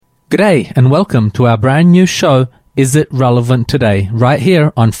G'day and welcome to our brand new show, Is It Relevant Today, right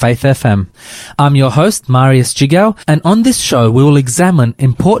here on Faith FM. I'm your host, Marius Jigao, and on this show we will examine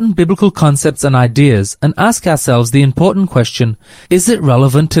important biblical concepts and ideas and ask ourselves the important question, is it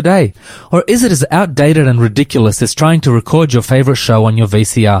relevant today? Or is it as outdated and ridiculous as trying to record your favorite show on your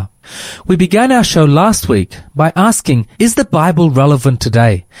VCR? We began our show last week by asking, is the Bible relevant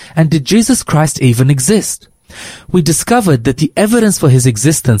today? And did Jesus Christ even exist? We discovered that the evidence for his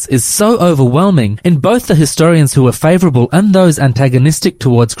existence is so overwhelming in both the historians who were favorable and those antagonistic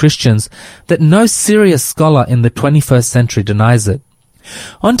towards Christians that no serious scholar in the 21st century denies it.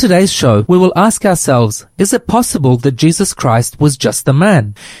 On today's show, we will ask ourselves, is it possible that Jesus Christ was just a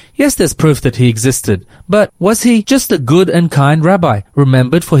man? Yes, there's proof that he existed, but was he just a good and kind rabbi,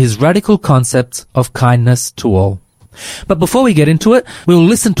 remembered for his radical concepts of kindness to all? But before we get into it, we will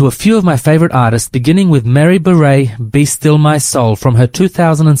listen to a few of my favorite artists, beginning with Mary Beret, Be Still My Soul, from her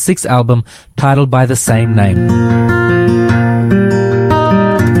 2006 album titled by the same name.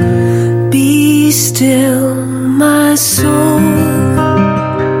 Be still my soul,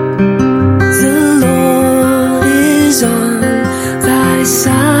 the Lord is on thy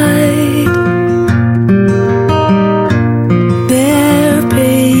side. Bear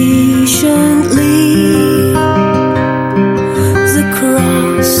patiently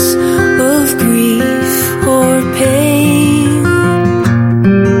cross of grief or pain.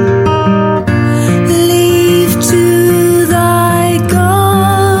 Leave to thy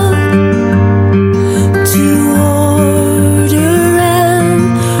God to order and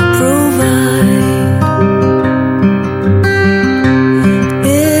provide.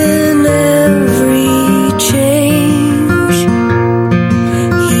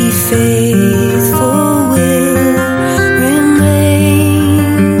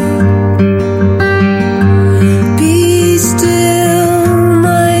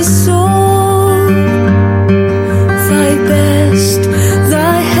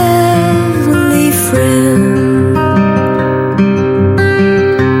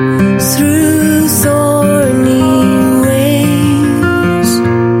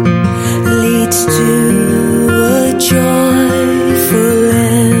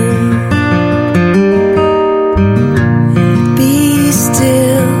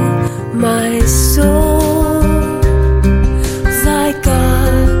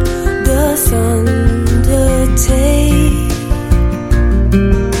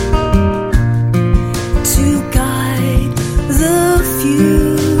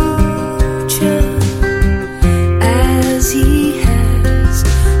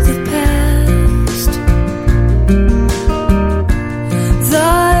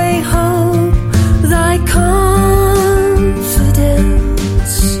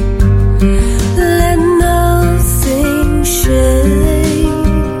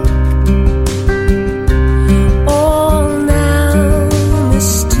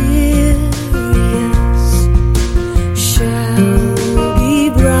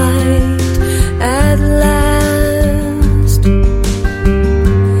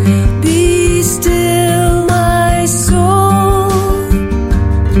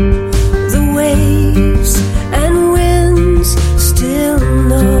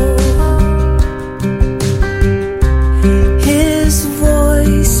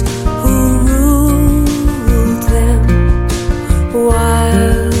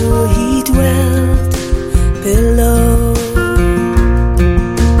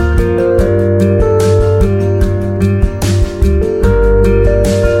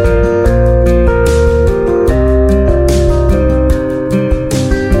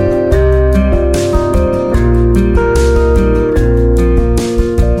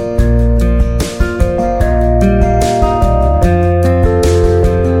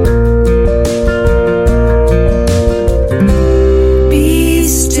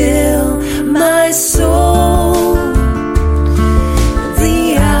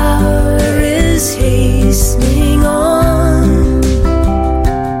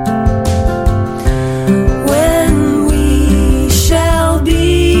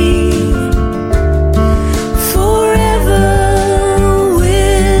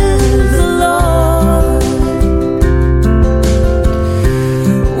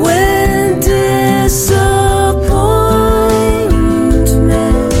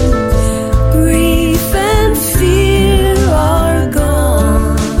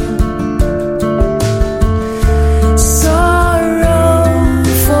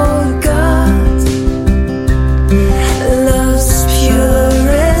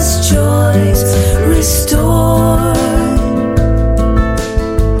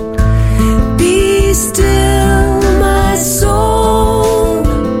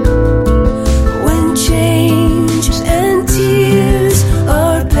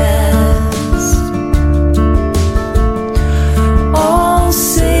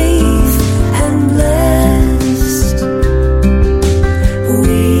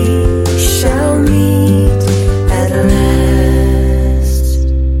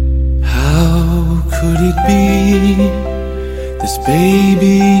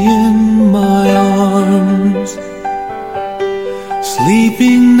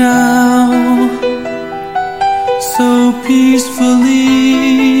 sleeping now so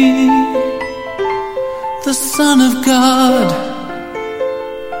peacefully, the Son of God.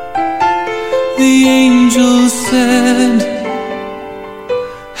 The angel said,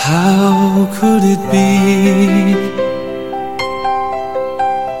 how could it be?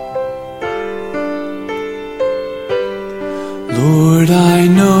 Lord, I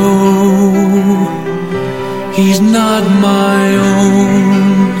know He's not my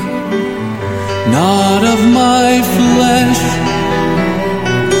own, not of my flesh,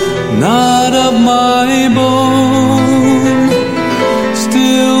 not of my bone.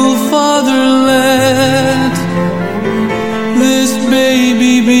 Still, Father, let this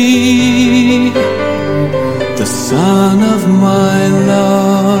baby be the son of my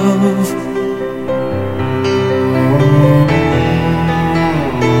love.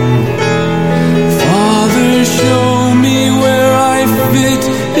 Show me where I fit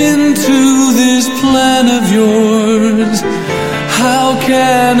into this plan of yours. How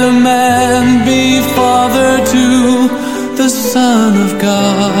can a man be father to the Son of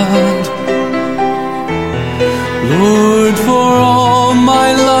God? Lord, for all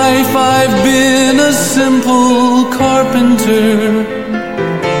my life I've been a simple carpenter.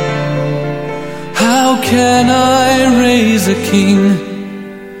 How can I raise a king?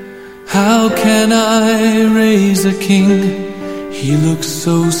 How can I raise a king? He looks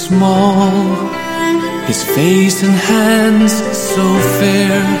so small, his face and hands so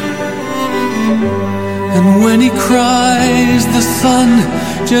fair. And when he cries, the sun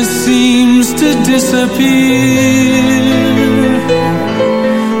just seems to disappear.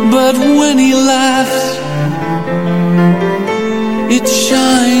 But when he laughs, it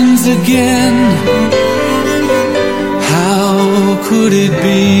shines again. How could it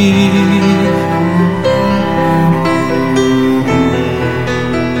be?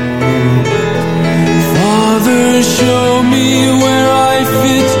 Father, show me where I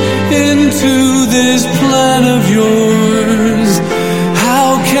fit into this plan of yours.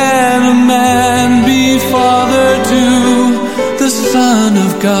 How can a man be father to the Son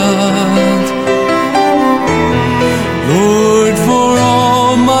of God? Lord, for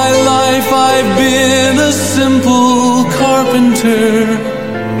all my life I've been a simple carpenter.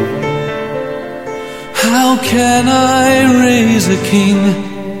 How can I raise a king?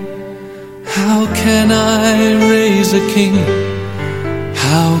 How can I raise a king?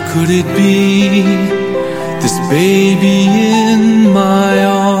 How could it be this baby in my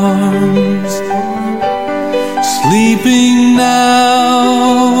arms, sleeping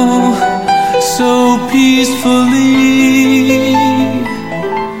now so peacefully,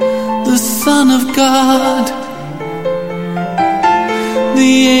 the Son of God?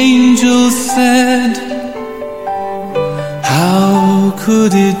 The angel said, how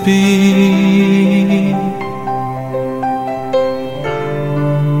could it be?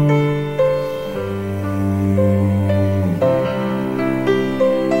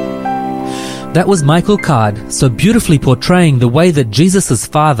 That was Michael Card, so beautifully portraying the way that Jesus'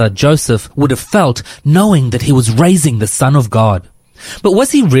 father, Joseph, would have felt knowing that he was raising the Son of God. But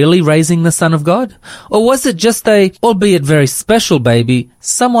was he really raising the Son of God? Or was it just a, albeit very special baby,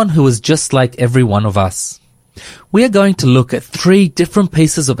 someone who was just like every one of us? We are going to look at 3 different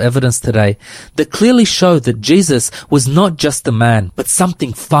pieces of evidence today that clearly show that Jesus was not just a man, but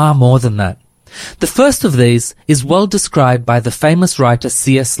something far more than that. The first of these is well described by the famous writer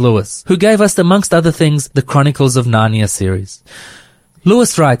C.S. Lewis, who gave us, amongst other things, the Chronicles of Narnia series.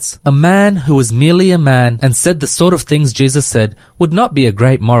 Lewis writes, a man who was merely a man and said the sort of things Jesus said would not be a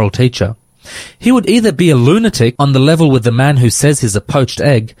great moral teacher. He would either be a lunatic on the level with the man who says he's a poached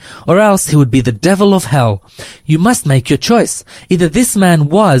egg, or else he would be the devil of hell. You must make your choice. Either this man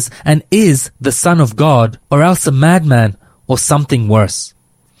was and is the Son of God, or else a madman, or something worse.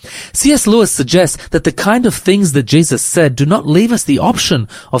 C.S. Lewis suggests that the kind of things that Jesus said do not leave us the option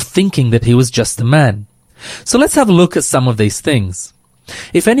of thinking that he was just a man. So let's have a look at some of these things.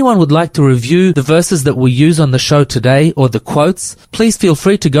 If anyone would like to review the verses that we use on the show today or the quotes, please feel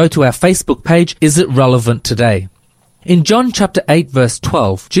free to go to our Facebook page, Is It Relevant Today? In John chapter 8 verse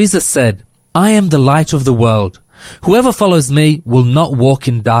 12, Jesus said, I am the light of the world. Whoever follows me will not walk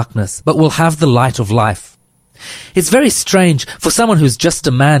in darkness, but will have the light of life. It's very strange for someone who's just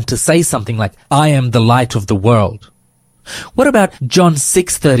a man to say something like, I am the light of the world. What about John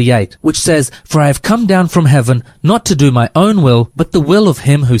 6:38, which says, For I have come down from heaven not to do my own will, but the will of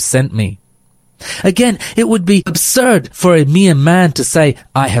him who sent me. Again, it would be absurd for a mere man to say,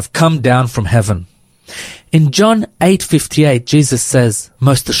 I have come down from heaven. In John 8:58, Jesus says,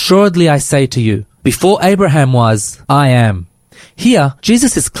 Most assuredly I say to you, before Abraham was, I am. Here,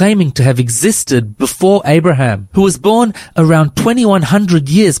 Jesus is claiming to have existed before Abraham, who was born around 2100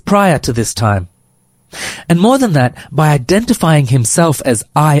 years prior to this time. And more than that, by identifying himself as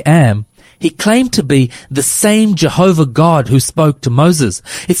I am, he claimed to be the same Jehovah God who spoke to Moses.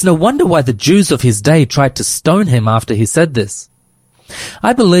 It's no wonder why the Jews of his day tried to stone him after he said this.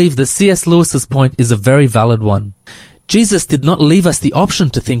 I believe that C.S. Lewis's point is a very valid one. Jesus did not leave us the option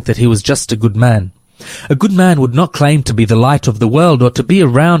to think that he was just a good man. A good man would not claim to be the light of the world or to be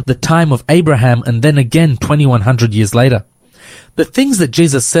around the time of Abraham and then again 2100 years later. The things that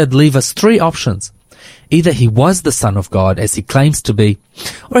Jesus said leave us three options. Either he was the Son of God, as he claims to be,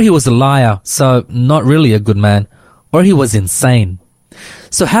 or he was a liar, so not really a good man, or he was insane.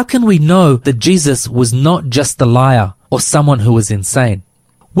 So how can we know that Jesus was not just a liar or someone who was insane?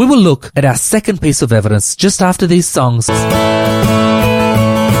 We will look at our second piece of evidence just after these songs.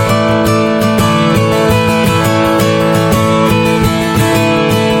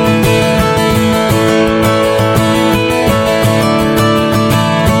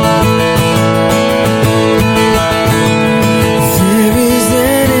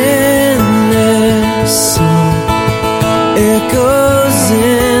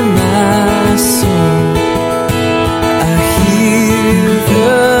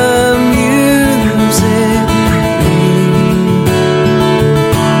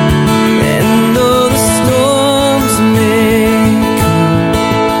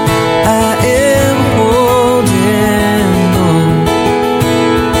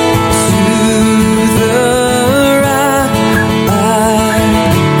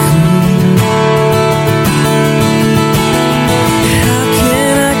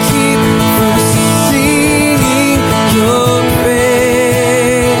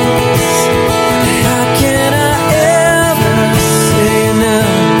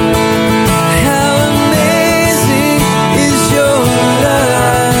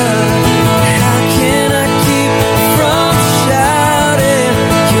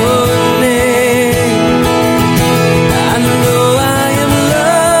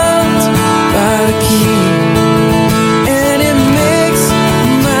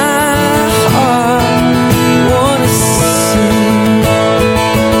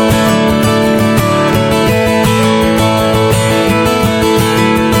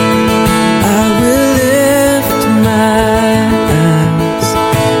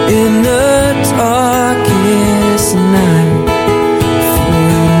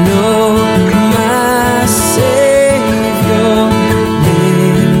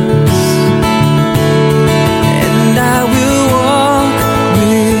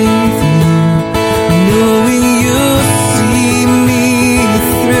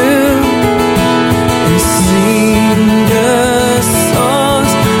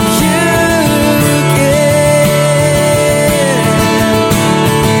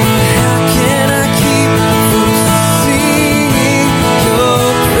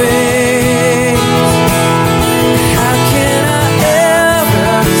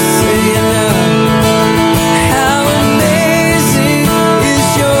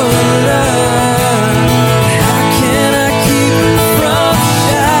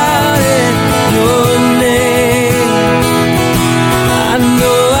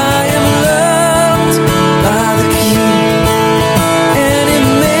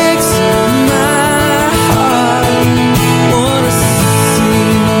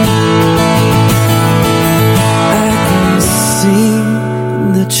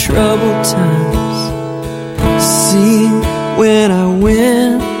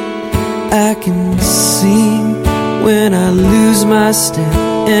 Can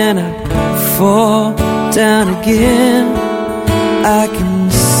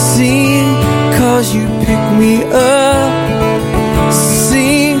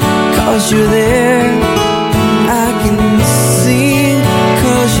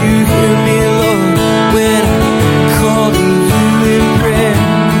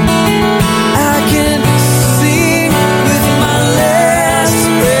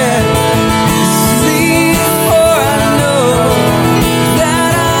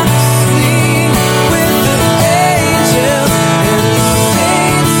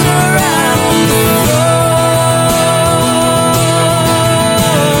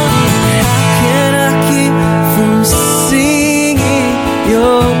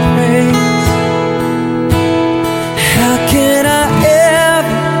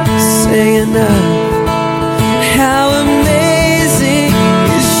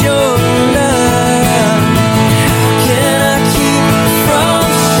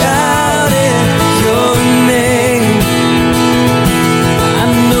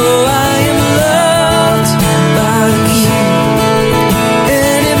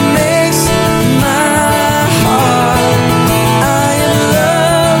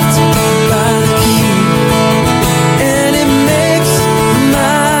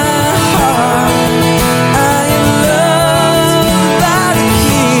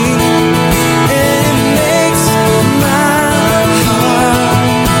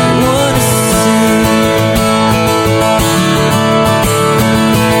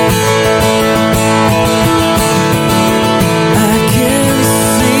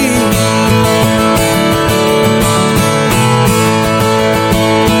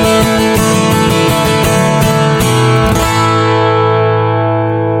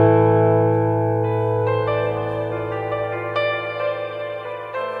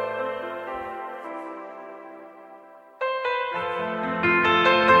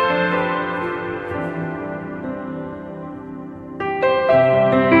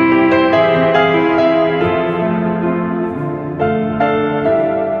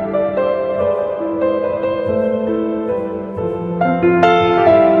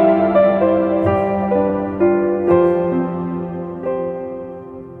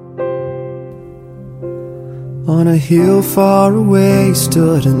hill far away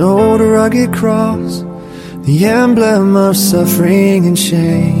stood an old rugged cross, the emblem of suffering and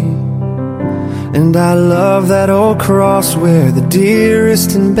shame. And I love that old cross where the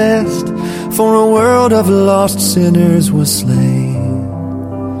dearest and best for a world of lost sinners was slain.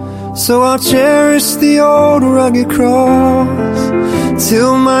 So I'll cherish the old rugged cross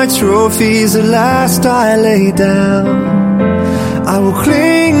till my trophies at last I lay down. I will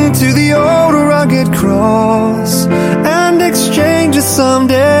cling to the old rugged cross and exchange it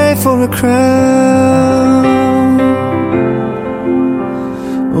someday for a crown.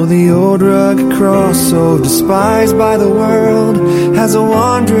 Oh, the old rugged cross, so despised by the world, has a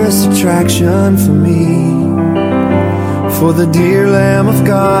wondrous attraction for me. For the dear Lamb of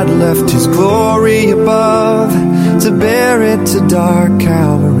God left His glory above to bear it to dark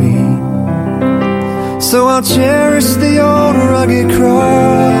Calvary. So I'll cherish the old rugged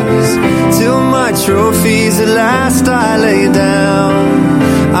cross till my trophies at last I lay down.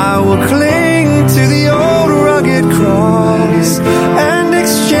 I will cling to the old rugged cross and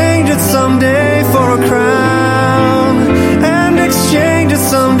exchange it someday for a crown. And exchange it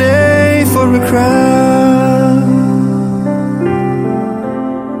someday for a crown.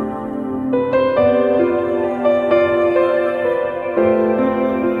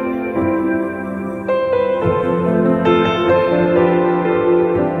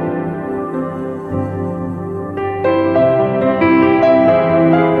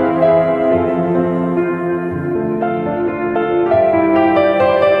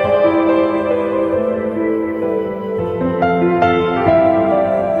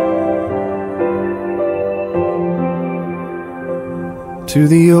 To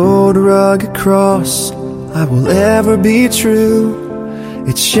the old rugged cross I will ever be true,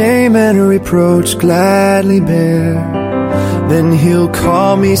 its shame and reproach gladly bear. Then He'll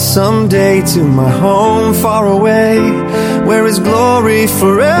call me someday to my home far away, where His glory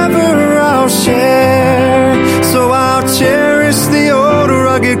forever I'll share. So I'll cherish the old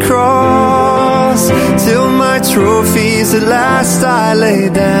rugged cross till my trophies at last I lay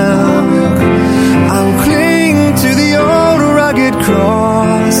down. I'll cling to the old rugged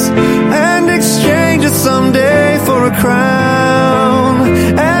cross and exchange it someday for a crown.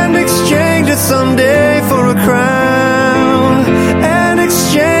 And exchange it someday for a crown. And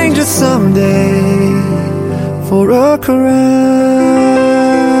exchange it someday for a crown.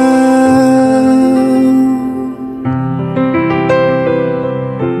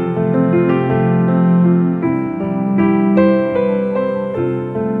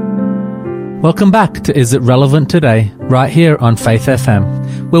 Welcome back to Is It Relevant Today, right here on Faith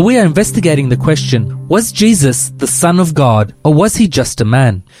FM, where we are investigating the question, was Jesus the Son of God, or was He just a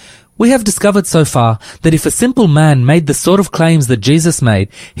man? We have discovered so far that if a simple man made the sort of claims that Jesus made,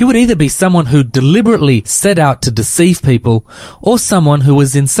 he would either be someone who deliberately set out to deceive people, or someone who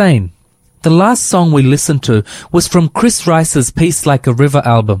was insane. The last song we listened to was from Chris Rice's Peace Like a River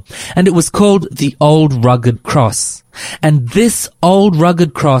album, and it was called The Old Rugged Cross. And this old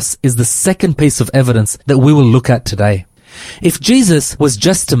rugged cross is the second piece of evidence that we will look at today. If Jesus was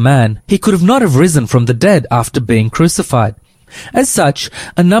just a man, He could have not have risen from the dead after being crucified. As such,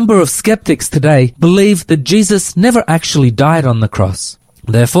 a number of skeptics today believe that Jesus never actually died on the cross.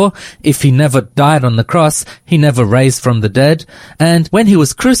 Therefore, if He never died on the cross, He never raised from the dead, and when He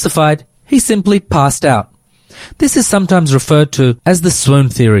was crucified, He simply passed out. This is sometimes referred to as the swoon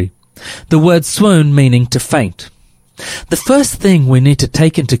theory, the word swoon meaning to faint. The first thing we need to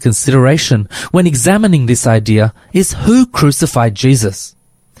take into consideration when examining this idea is who crucified Jesus.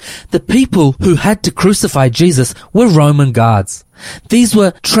 The people who had to crucify Jesus were Roman guards. These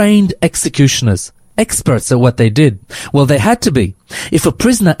were trained executioners, experts at what they did. Well, they had to be. If a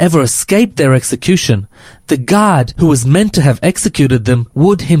prisoner ever escaped their execution, the guard who was meant to have executed them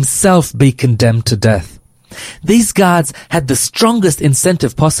would himself be condemned to death. These guards had the strongest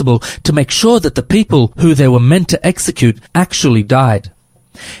incentive possible to make sure that the people who they were meant to execute actually died.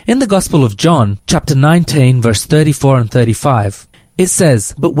 In the Gospel of John, chapter 19, verse 34 and 35, it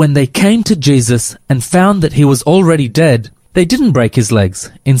says, "But when they came to Jesus and found that He was already dead, they didn't break His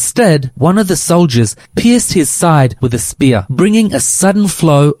legs. Instead, one of the soldiers pierced His side with a spear, bringing a sudden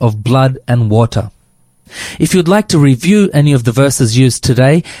flow of blood and water." If you'd like to review any of the verses used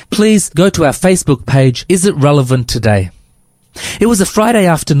today, please go to our Facebook page, Is It Relevant Today? It was a Friday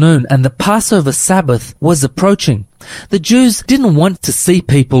afternoon and the Passover Sabbath was approaching. The Jews didn't want to see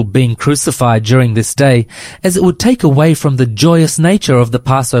people being crucified during this day, as it would take away from the joyous nature of the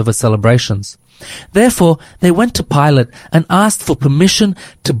Passover celebrations. Therefore, they went to Pilate and asked for permission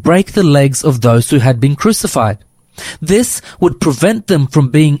to break the legs of those who had been crucified. This would prevent them from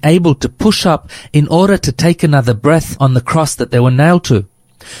being able to push up in order to take another breath on the cross that they were nailed to.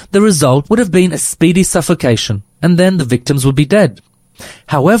 The result would have been a speedy suffocation, and then the victims would be dead.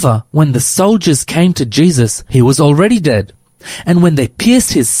 However, when the soldiers came to Jesus, he was already dead. And when they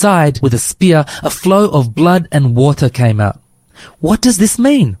pierced his side with a spear, a flow of blood and water came out. What does this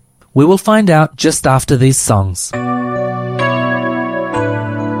mean? We will find out just after these songs.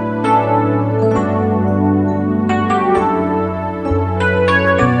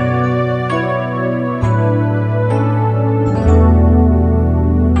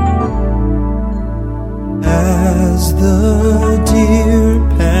 As the deer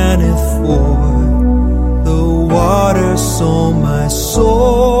panteth for the water, so my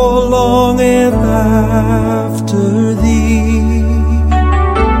soul longeth after thee.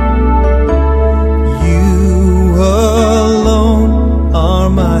 You alone are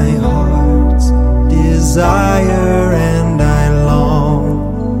my heart's desire, and I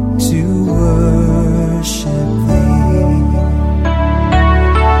long to worship thee.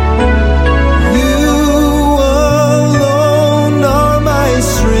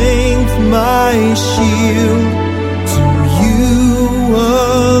 My shield, to you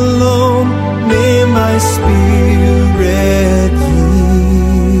alone may my spirit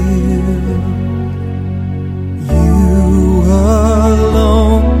yield. You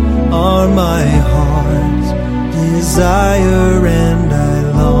alone are my heart's desire, and I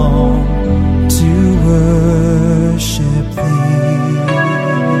long to worship thee.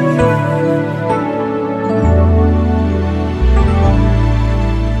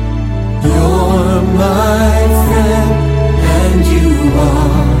 My friend, and you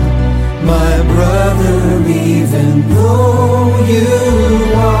are my brother, even though you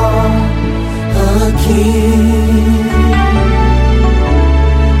are a king.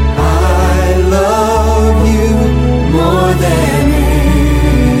 I love you more than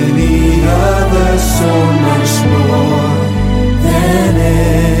any other, so much more than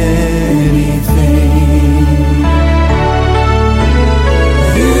anything.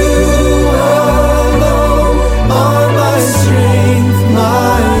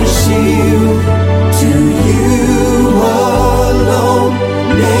 My shield, to you alone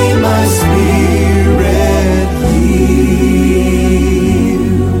may my spirit yield.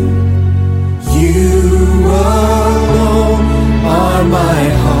 You alone are my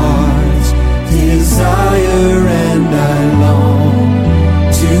heart's desire, and I long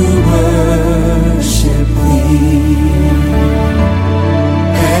to worship thee.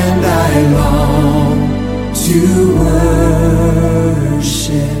 And I long to worship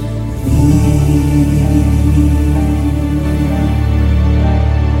thee.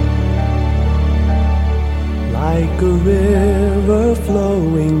 Like a river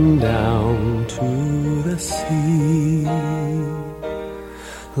flowing down to the sea,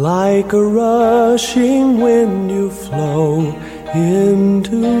 like a rushing wind you flow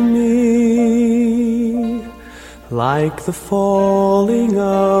into me, like the falling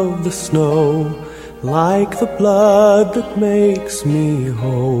of the snow, like the blood that makes me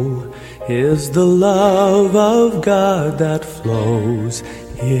whole, is the love of God that flows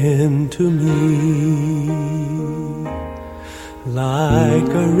into me. Like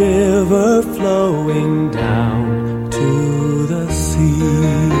a river flowing down to the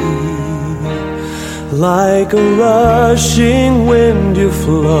sea, like a rushing wind you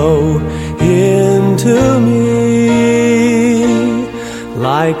flow into me,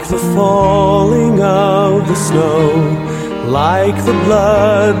 like the falling of the snow, like the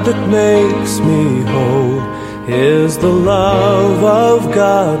blood that makes me whole, is the love of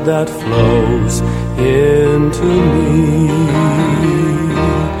God that flows into me.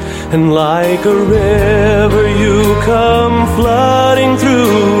 And like a river you come flooding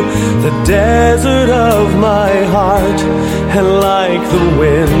through the desert of my heart, and like the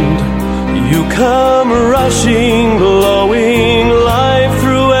wind you come rushing, blowing life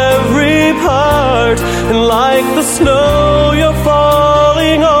through every part. And like the snow you're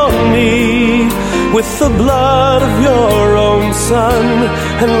falling on me with the blood of your own Son.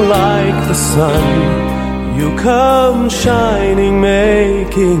 And like the sun you come shining,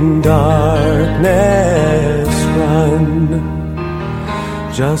 making darkness run.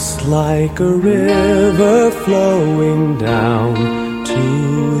 Just like a river flowing down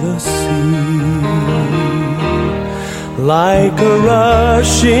to the sea, like a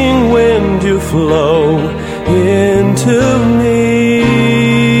rushing wind you flow into me,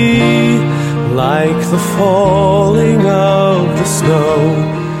 like the falling of the snow,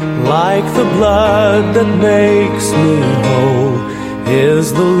 like the blood that makes me whole,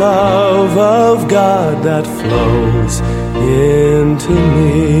 is the love of God that flows into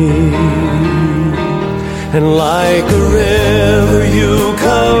me. And like a river you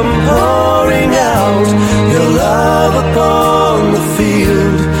come pouring out your love upon the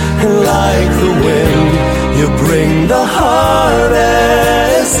field, and like the wind you bring the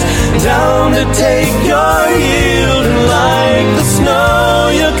harvest down to take your yield. And like the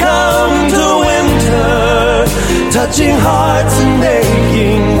snow you come to winter, touching hearts and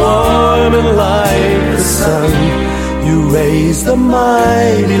making warm. And like the sun you raise the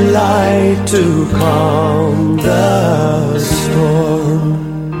mighty light to calm the storm.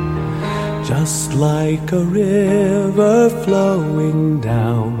 Just like a river flowing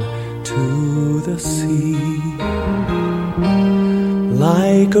down to the sea,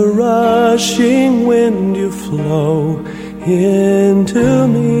 like a rushing wind you flow into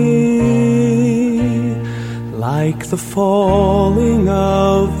me, like the falling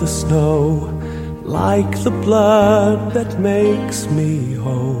of the snow, like the blood that makes me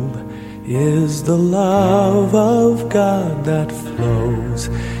whole, is the love of God that flows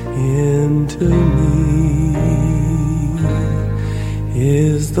into me,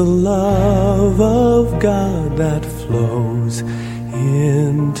 is the love of God that flows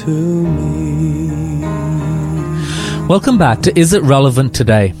into me. Welcome back to Is It Relevant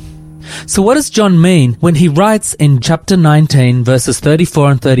Today? So what does John mean when he writes in chapter 19 verses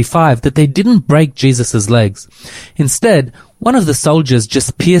 34 and 35 that they didn't break Jesus' legs? Instead, one of the soldiers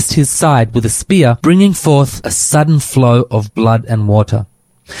just pierced his side with a spear, bringing forth a sudden flow of blood and water.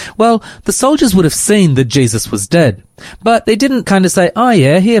 Well, the soldiers would have seen that Jesus was dead, but they didn't kind of say, oh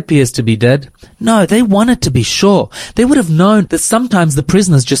yeah, he appears to be dead. No, they wanted to be sure. They would have known that sometimes the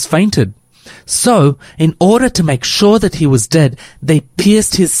prisoners just fainted. So, in order to make sure that he was dead, they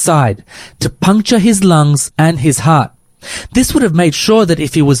pierced his side to puncture his lungs and his heart. This would have made sure that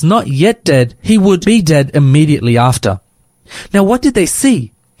if he was not yet dead, he would be dead immediately after. Now, what did they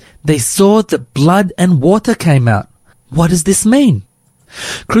see? They saw that blood and water came out. What does this mean?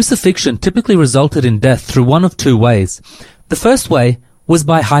 Crucifixion typically resulted in death through one of two ways. The first way was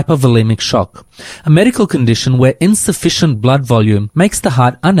by hypovolemic shock, a medical condition where insufficient blood volume makes the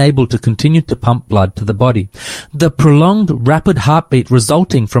heart unable to continue to pump blood to the body. The prolonged rapid heartbeat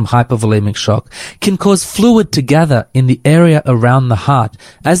resulting from hypovolemic shock can cause fluid to gather in the area around the heart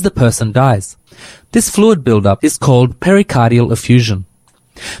as the person dies. This fluid buildup is called pericardial effusion.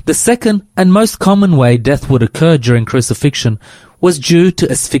 The second and most common way death would occur during crucifixion was due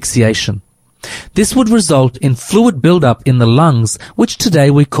to asphyxiation. This would result in fluid buildup in the lungs, which today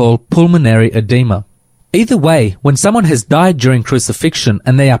we call pulmonary edema. Either way, when someone has died during crucifixion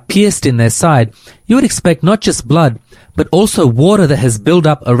and they are pierced in their side, you would expect not just blood, but also water that has built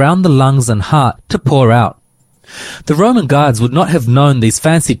up around the lungs and heart to pour out. The Roman guards would not have known these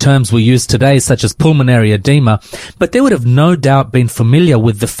fancy terms we use today, such as pulmonary edema, but they would have no doubt been familiar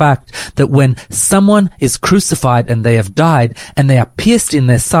with the fact that when someone is crucified and they have died and they are pierced in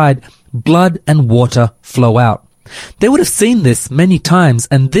their side, blood and water flow out. They would have seen this many times,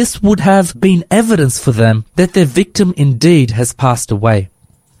 and this would have been evidence for them that their victim indeed has passed away.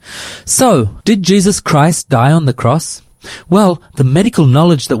 So, did Jesus Christ die on the cross? Well, the medical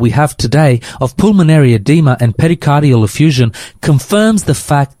knowledge that we have today of pulmonary edema and pericardial effusion confirms the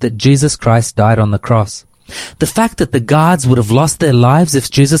fact that Jesus Christ died on the cross. The fact that the guards would have lost their lives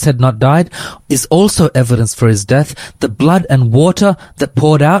if Jesus had not died is also evidence for his death. The blood and water that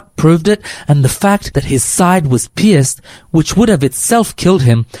poured out proved it, and the fact that his side was pierced, which would have itself killed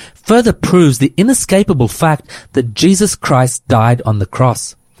him, further proves the inescapable fact that Jesus Christ died on the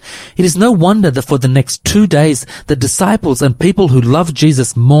cross. It is no wonder that for the next 2 days, the disciples and people who loved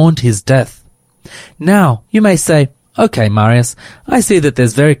Jesus mourned his death. Now, you may say, okay, Marius, I see that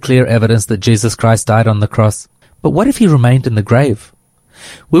there's very clear evidence that Jesus Christ died on the cross. But what if he remained in the grave?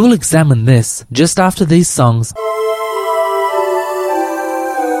 We will examine this just after these songs.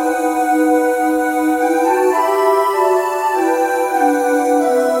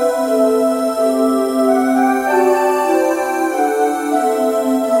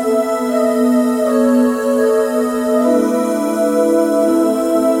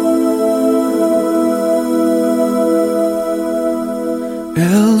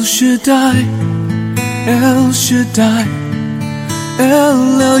 El Shaddai, El Shaddai,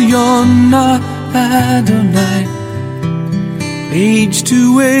 El Elyon Adonai. Age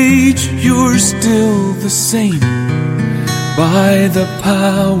to age, you're still the same. By the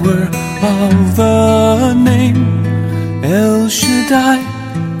power of the name, El Shaddai,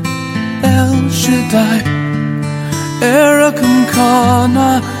 El Shaddai, Erakum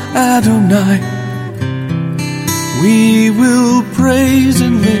Kana Adonai. We will praise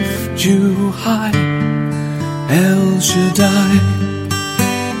and lift you high, El Shaddai.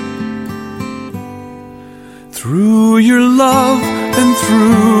 Through your love and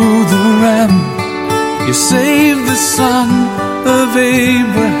through the Ram, you saved the son of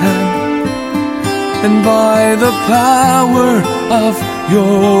Abraham. And by the power of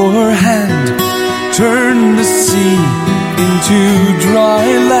your hand, turn the sea into dry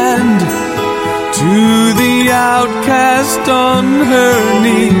land. To the outcast on her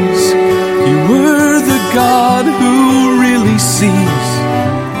knees, you were the God who really sees.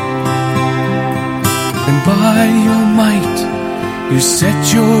 And by your might, you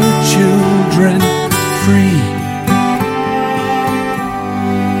set your children free.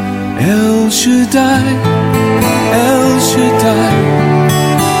 El Shaddai, El Shaddai,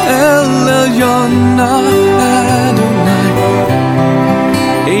 El Elyon Adonai.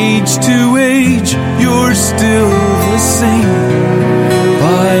 Age to age, you're still the same.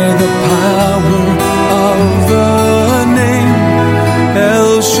 By the power of the name,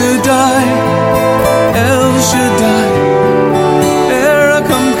 El Shaddai, El Shaddai,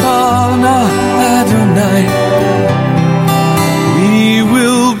 Erekum Kana Adonai. We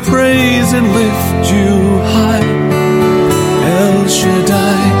will praise and lift you high, El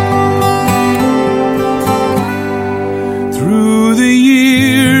Shaddai. Through the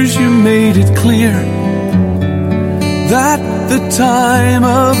years you made it clear that the time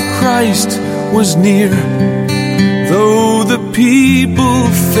of Christ was near. Though the people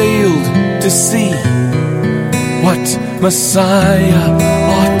failed to see what Messiah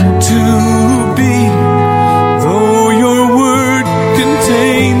ought to be, though your word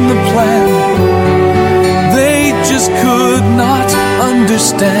contained the plan, they just could not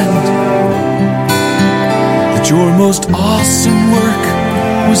understand that your most awesome work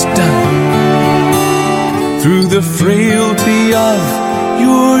was done through the frailty of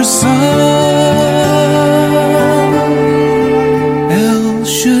your Son. El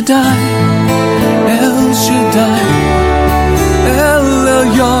Shaddai, El Shaddai, El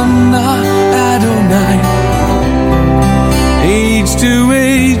Elyon Adonai. Age to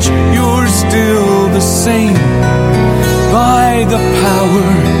age, you're still the same. By the power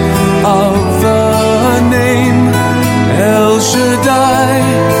of the name, El Shaddai,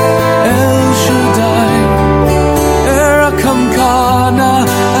 El Shaddai, Erekum Kana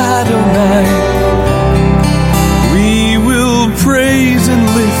Adonai. We will praise and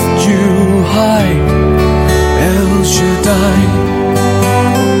lift you high, El Shaddai,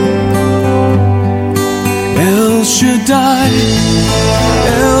 El Shaddai,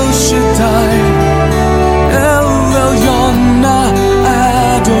 El Shaddai, El Elyon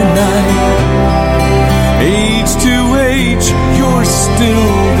Adonai. Age to age, you're still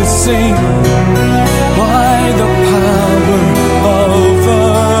the same. By the power of the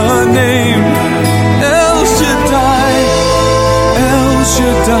name, El Shaddai, El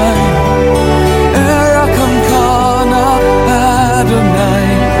Shaddai, Erekum Kana Adonai.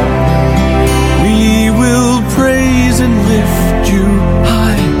 We will praise and lift you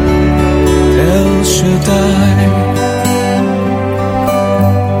high, El Shaddai.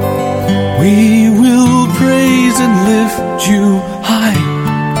 We will praise and lift you high,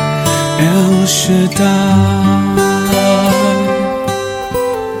 El Shaddai.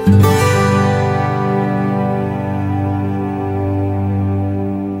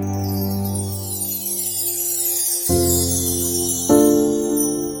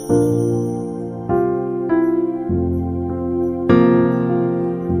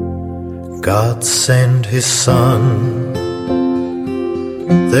 God sent his Son,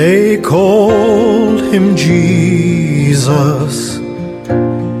 they called him Jesus.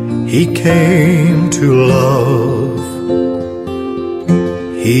 He came to love,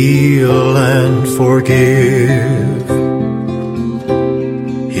 heal and forgive.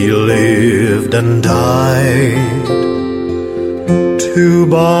 He lived and died to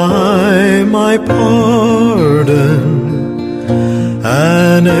buy my pardon.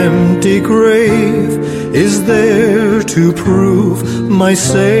 An empty grave is there to prove my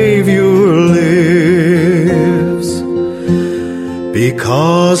Savior lives.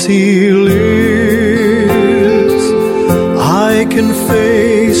 Because he lives, I can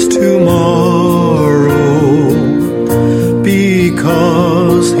face tomorrow.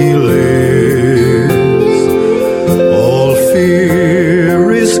 Because he lives, all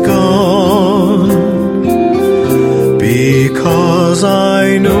fear is gone. Because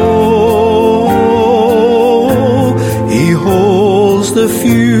I know he holds the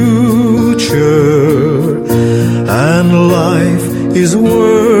future, and life is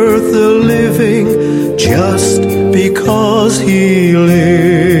worth the living just because he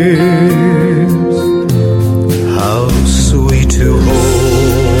lives. How sweet to hold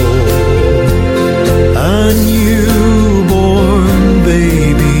a newborn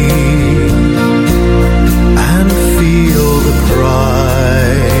baby and feel the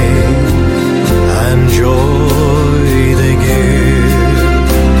pride and joy they give.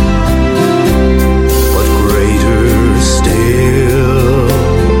 But greater still,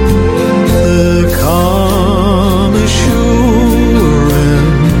 the calm assurance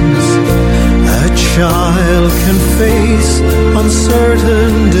a child can face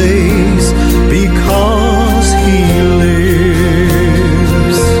uncertain days because he lives.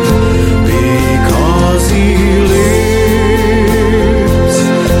 Because he lives,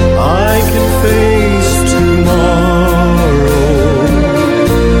 I can face tomorrow.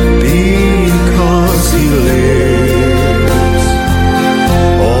 Because he lives,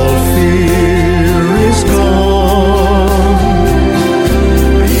 all fear is gone.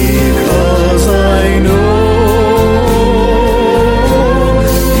 Because I know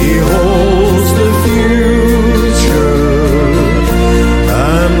he holds the future,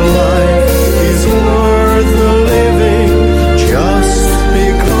 and life is worth the living just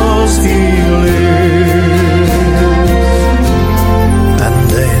because he lives. And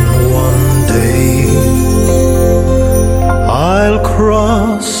then one day I'll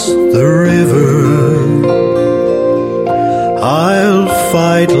cross the river, I'll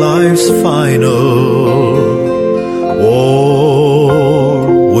fight life's final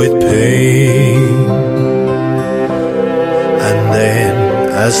war with pain. And then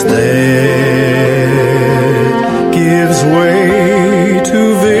as death gives way to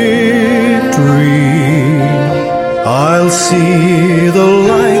victory, I'll see the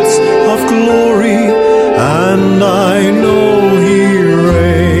lights of glory, and I know he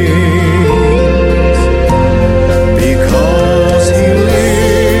reigns. Because he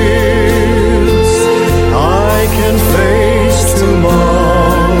lives, I can face tomorrow.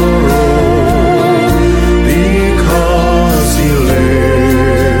 Because he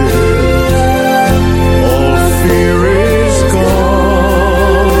lives, all fear is gone.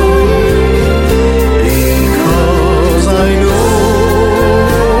 Because I know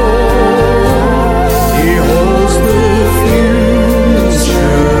he holds the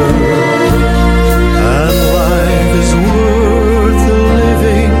future, and life is worth the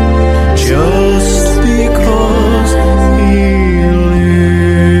living just because he lives.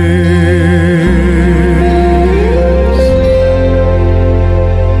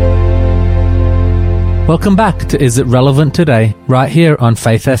 Welcome back to Is It Relevant Today, right here on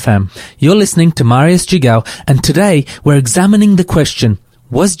Faith FM. You're listening to Marius Jigao, and today we're examining the question,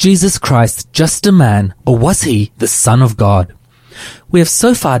 was Jesus Christ just a man, or was he the Son of God? We have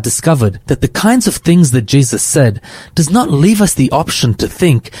so far discovered that the kinds of things that Jesus said does not leave us the option to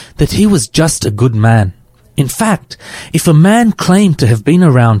think that he was just a good man. In fact, if a man claimed to have been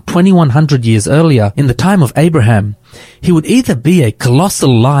around 2100 years earlier in the time of Abraham, he would either be a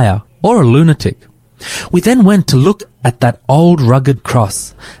colossal liar or a lunatic. We then went to look at that old rugged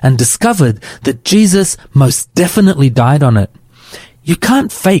cross and discovered that Jesus most definitely died on it. You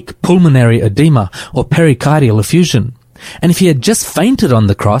can't fake pulmonary edema or pericardial effusion. And if he had just fainted on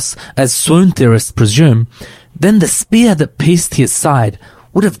the cross, as swoon theorists presume, then the spear that pierced his side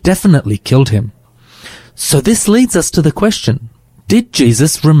would have definitely killed him. So this leads us to the question, did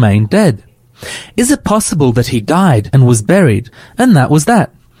Jesus remain dead? Is it possible that he died and was buried, and that was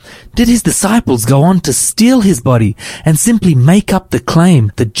that? Did his disciples go on to steal his body and simply make up the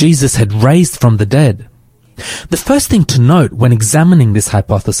claim that Jesus had raised from the dead? The first thing to note when examining this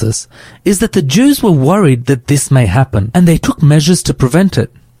hypothesis is that the Jews were worried that this may happen, and they took measures to prevent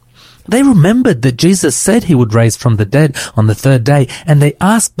it. They remembered that Jesus said he would rise from the dead on the third day, and they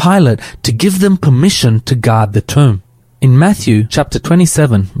asked Pilate to give them permission to guard the tomb. In Matthew chapter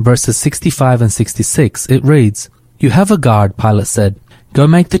 27, verses 65 and 66, it reads, "You have a guard," Pilate said. "Go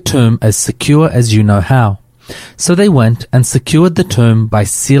make the tomb as secure as you know how." So they went and secured the tomb by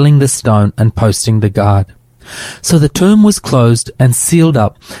sealing the stone and posting the guard. So the tomb was closed and sealed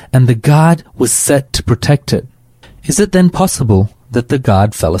up, and the guard was set to protect it. Is it then possible that the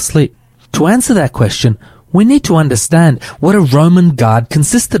guard fell asleep? To answer that question, we need to understand what a Roman guard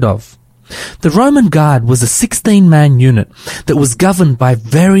consisted of. The Roman guard was a 16-man unit that was governed by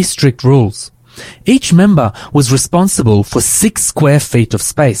very strict rules. Each member was responsible for 6 square feet of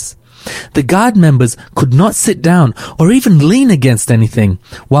space. The guard members could not sit down or even lean against anything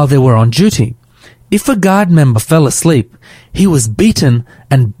while they were on duty. If a guard member fell asleep, he was beaten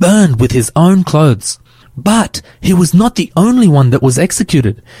and burned with his own clothes. But he was not the only one that was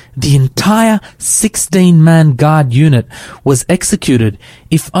executed. The entire 16-man guard unit was executed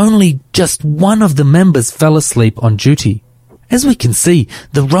if only just one of the members fell asleep on duty. As we can see,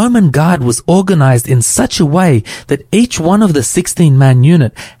 the Roman guard was organized in such a way that each one of the 16-man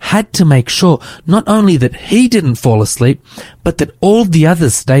unit had to make sure not only that he didn't fall asleep, but that all the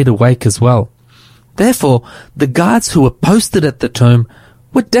others stayed awake as well. Therefore, the guards who were posted at the tomb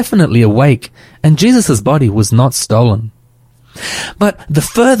were definitely awake, and Jesus' body was not stolen. But the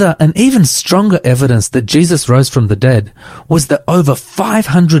further and even stronger evidence that Jesus rose from the dead was the over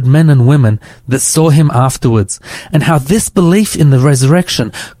 500 men and women that saw him afterwards, and how this belief in the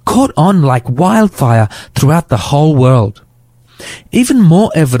resurrection caught on like wildfire throughout the whole world. Even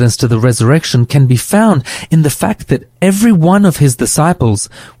more evidence to the resurrection can be found in the fact that every one of his disciples,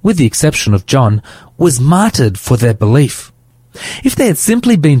 with the exception of John, was martyred for their belief. If they had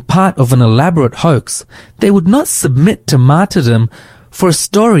simply been part of an elaborate hoax, they would not submit to martyrdom for a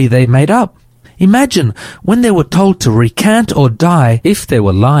story they made up. Imagine when they were told to recant or die. If they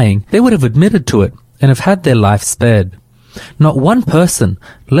were lying, they would have admitted to it and have had their life spared. Not one person,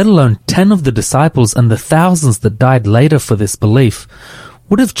 let alone 10 of the disciples and the thousands that died later for this belief,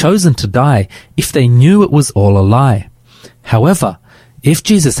 would have chosen to die if they knew it was all a lie. However, if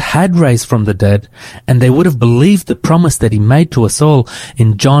Jesus had raised from the dead, and they would have believed the promise that he made to us all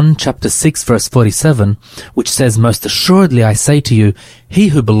in John chapter 6 verse 47, which says, "Most assuredly I say to you, he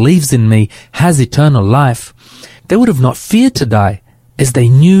who believes in me has eternal life," they would have not feared to die, as they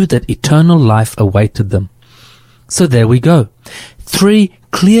knew that eternal life awaited them. So there we go. 3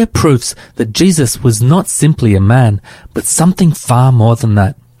 clear proofs that Jesus was not simply a man, but something far more than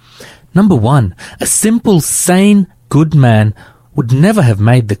that. Number 1, a simple, sane, good man would never have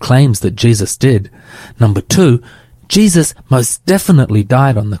made the claims that Jesus did. Number 2, Jesus most definitely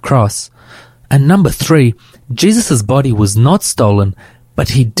died on the cross. And number 3, Jesus' body was not stolen, but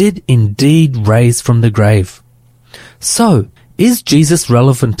he did indeed raise from the grave. So, is Jesus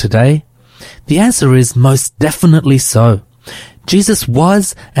relevant today? The answer is most definitely so. Jesus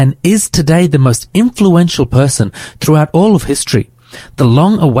was and is today the most influential person throughout all of history, the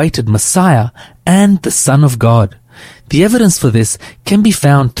long-awaited Messiah and the Son of God. The evidence for this can be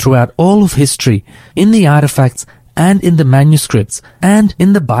found throughout all of history, in the artifacts and in the manuscripts and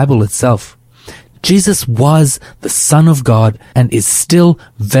in the Bible itself. Jesus was the Son of God and is still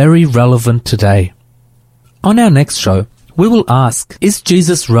very relevant today. On our next show, we will ask, is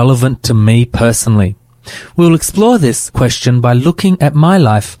Jesus relevant to me personally? We will explore this question by looking at my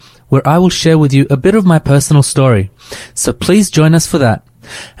life, where I will share with you a bit of my personal story. So please join us for that.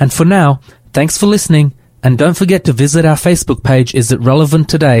 And for now, thanks for listening. And don't forget to visit our Facebook page, Is It Relevant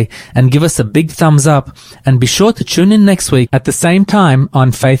Today, and give us a big thumbs up. And be sure to tune in next week at the same time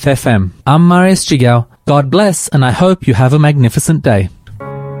on Faith FM. I'm Marius Jigao. God bless, and I hope you have a magnificent day.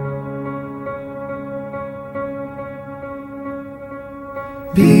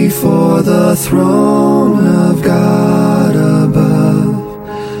 Before the throne of God above,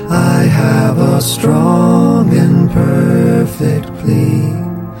 I have a strong and perfect plea.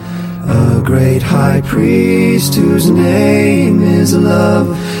 A great high priest whose name is love,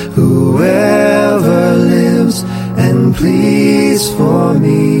 whoever lives and pleads for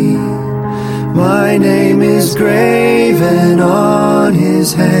me. My name is graven on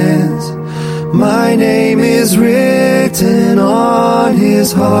his hands, my name is written on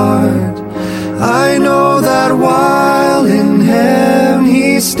his heart. I know that while in heaven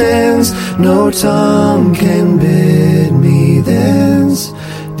he stands, no tongue can bid me thence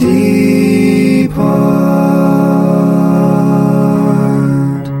depart.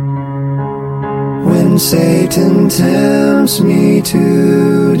 When Satan tempts me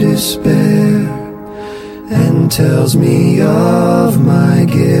to despair and tells me of my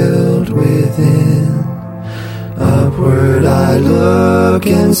guilt within, upward I look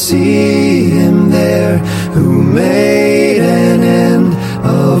and see him there, who made an end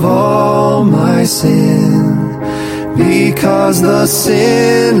of all my sin. Because the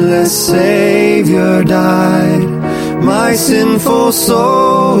sinless Savior died, my sinful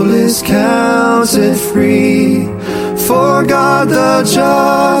soul is counted free. For God the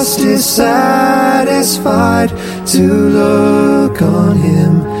just is satisfied to look on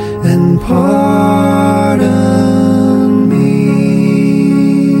him and pardon me.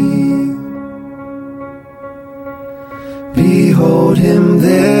 Behold him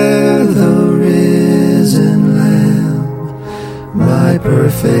there, the risen Lamb, my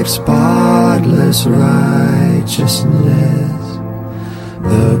perfect spotless righteousness.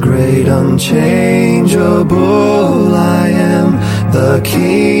 The great unchangeable I am, the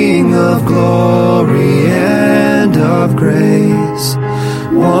King of glory and of grace.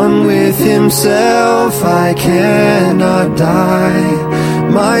 One with himself, I cannot die.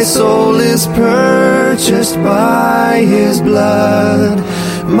 My soul is purchased by his blood.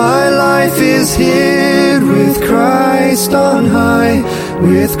 My life is hid with Christ on high,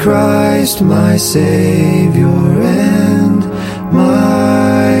 with Christ my Savior and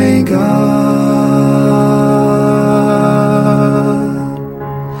my God.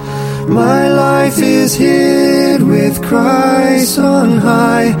 My life is hid with Christ on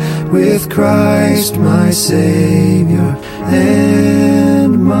high, with Christ my Savior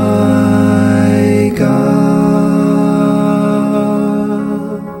and my God.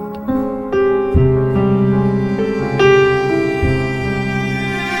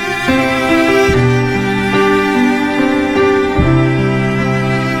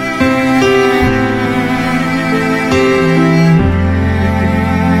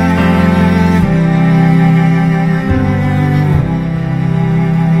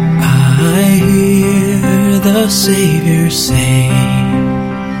 Savior say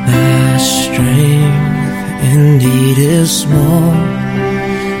thy strength indeed is small.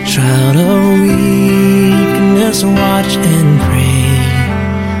 Child of weakness, watch and pray,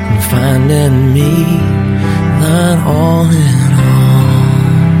 and find in me thine all in all.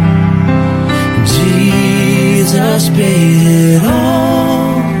 Jesus paid it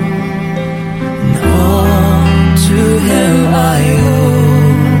all, and all to him I owe.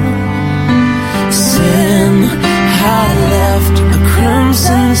 Sin had left a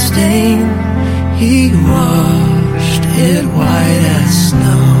crimson stain, he washed it white as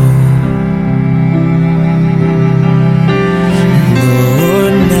snow.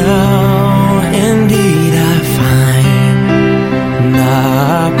 Lord, now indeed I find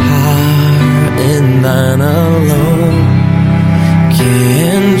thy power in thine alone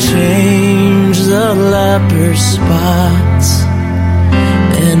can change the leper's spots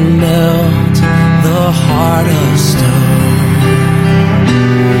and melt the heart of stone.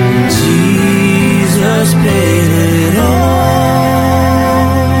 Jesus paid it all,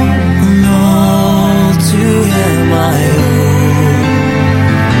 and all to him I owe.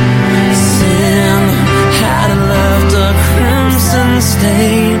 Sin had left a crimson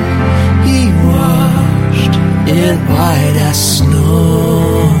stain, he washed it white as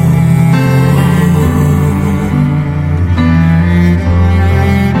snow.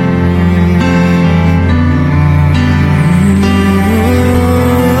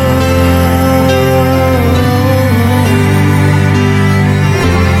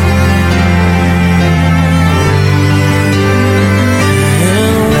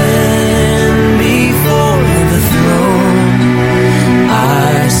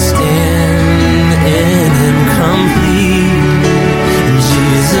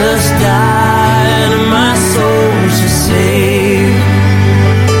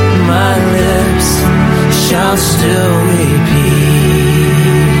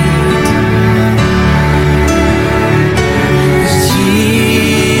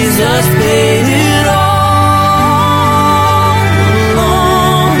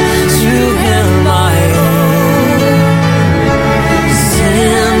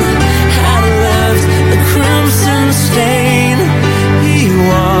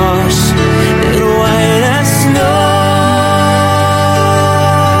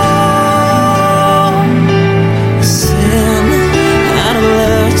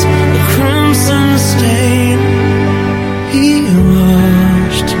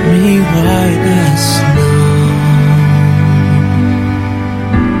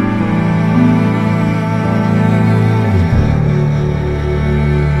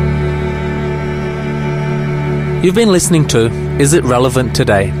 You've been listening to Is It Relevant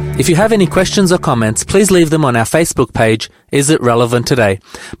Today? If you have any questions or comments, please leave them on our Facebook page, Is It Relevant Today?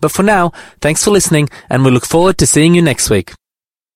 But for now, thanks for listening, and we look forward to seeing you next week.